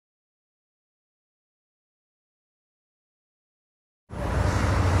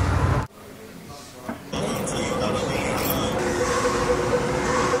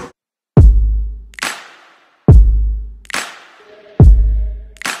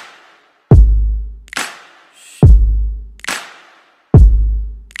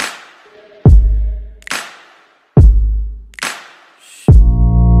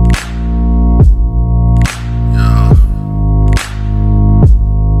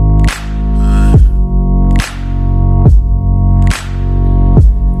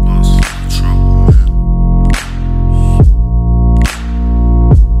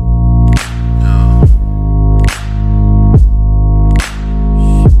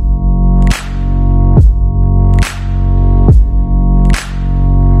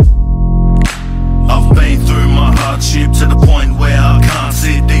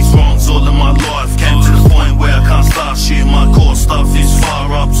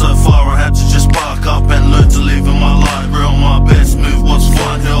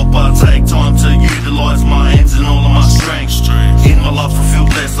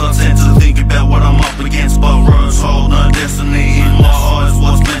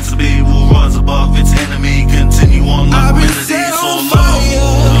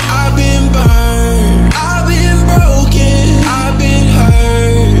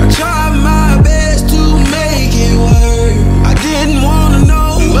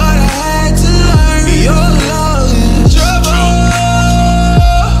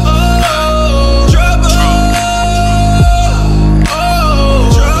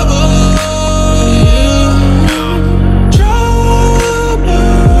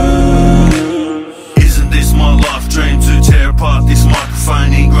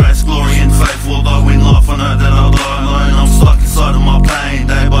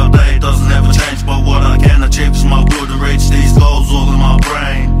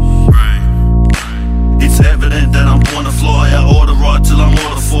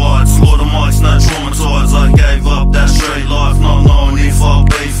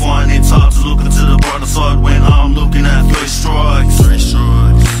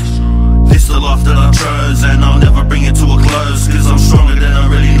life that I chose, and I'll never bring it to a close, cause I'm stronger than I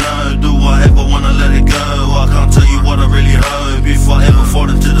really know. Do I ever wanna let it go? I can't tell you what I really hope. If I ever fall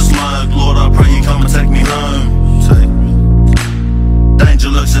into the smoke, Lord, I pray you come and take me home. Danger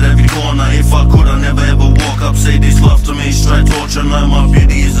lurks at every corner. If I could, I'd never ever walk up. See, this love to me straight torture. No, my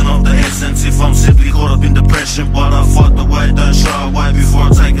beauty isn't of the essence. If I'm simply caught up in depression, but I fight the way, don't shy away before I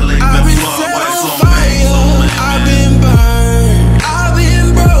take a leap and fly away from me. I've been burned.